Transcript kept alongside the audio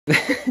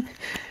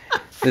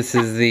This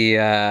is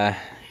the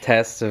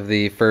test of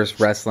the first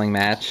wrestling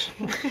match.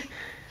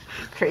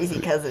 Crazy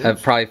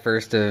cousins. Probably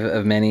first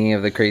of many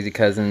of the crazy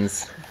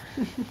cousins.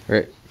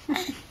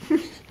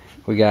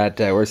 We got.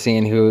 We're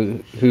seeing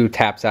who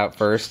taps out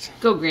first.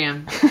 Go,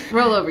 Graeme.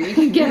 Roll over. You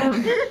can get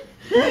him.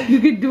 You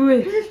can do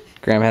it.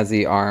 Graeme has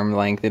the arm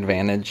length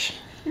advantage.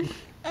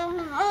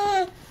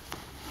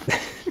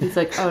 It's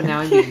like, oh, now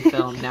I'm being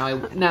filmed. Now I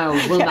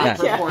will not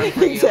perform for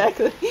you.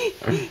 Exactly.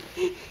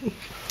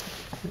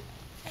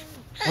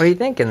 What are you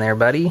thinking there,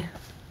 buddy?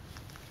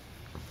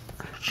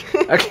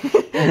 Okay.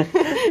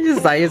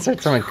 Just like it's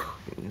like someone.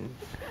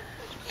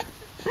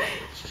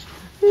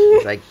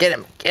 He's like, get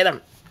him, get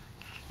him.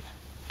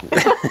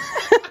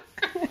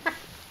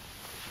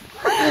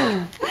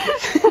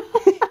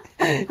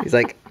 He's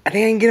like, I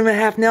think I can get him at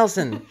half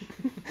Nelson.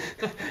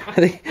 I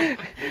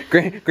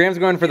think Graeme's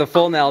going for the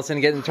full Nelson,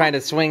 trying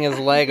to swing his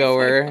leg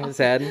over his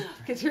head.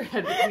 Get your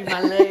head between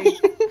my legs.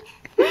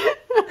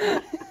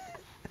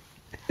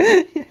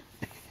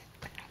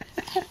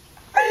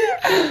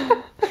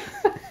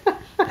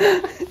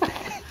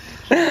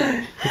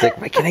 He's like,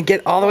 wait, can I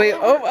get all the way?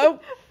 Oh,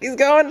 he's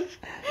going.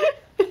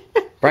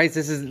 Bryce,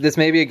 this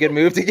may be a good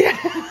move to get.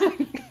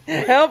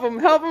 help him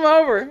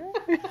over.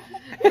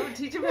 Don't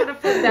teach him how to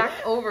flip back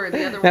over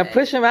the other way. Now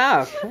push him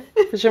off.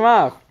 Push him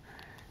off.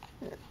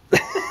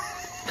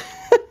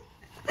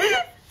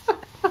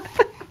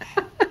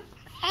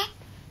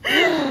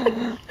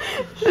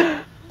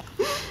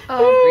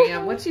 Oh,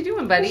 Graeme, what you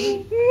doing,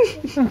 buddy?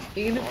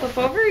 You gonna flip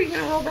over or you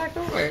gonna roll back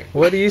over?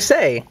 What do you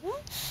say?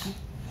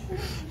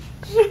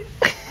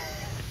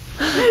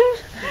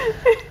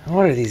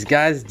 What are these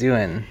guys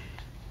doing?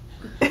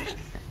 Like,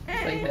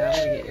 now I'm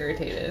gonna get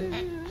irritated.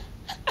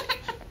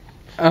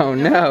 Oh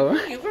no.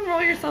 You can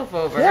roll yourself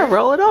over. Yeah,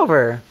 roll it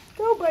over.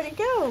 Go, buddy,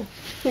 go.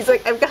 He's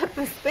like, I've got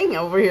this thing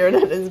over here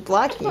that is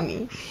blocking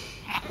me.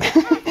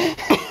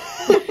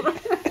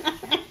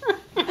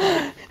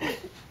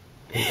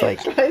 He's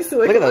like, Bryce,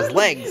 look at those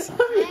legs.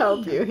 Let me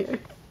help you here.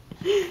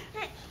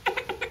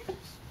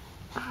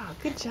 Oh,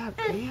 good job,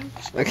 Graeme.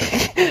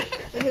 Okay.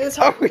 It's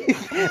Oh, hard.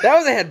 that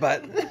was a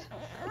headbutt.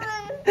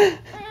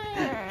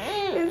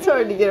 It's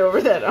hard to get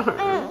over that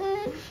arm.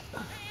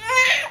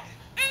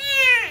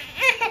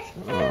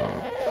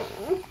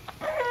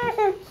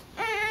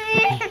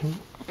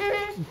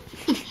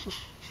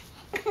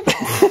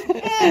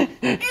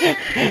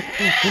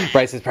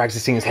 Bryce is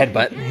practicing his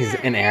headbutt. He's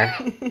in air.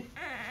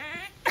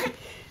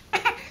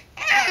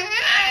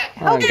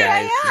 Come on,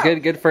 guys.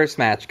 Good first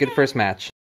match. Good first match.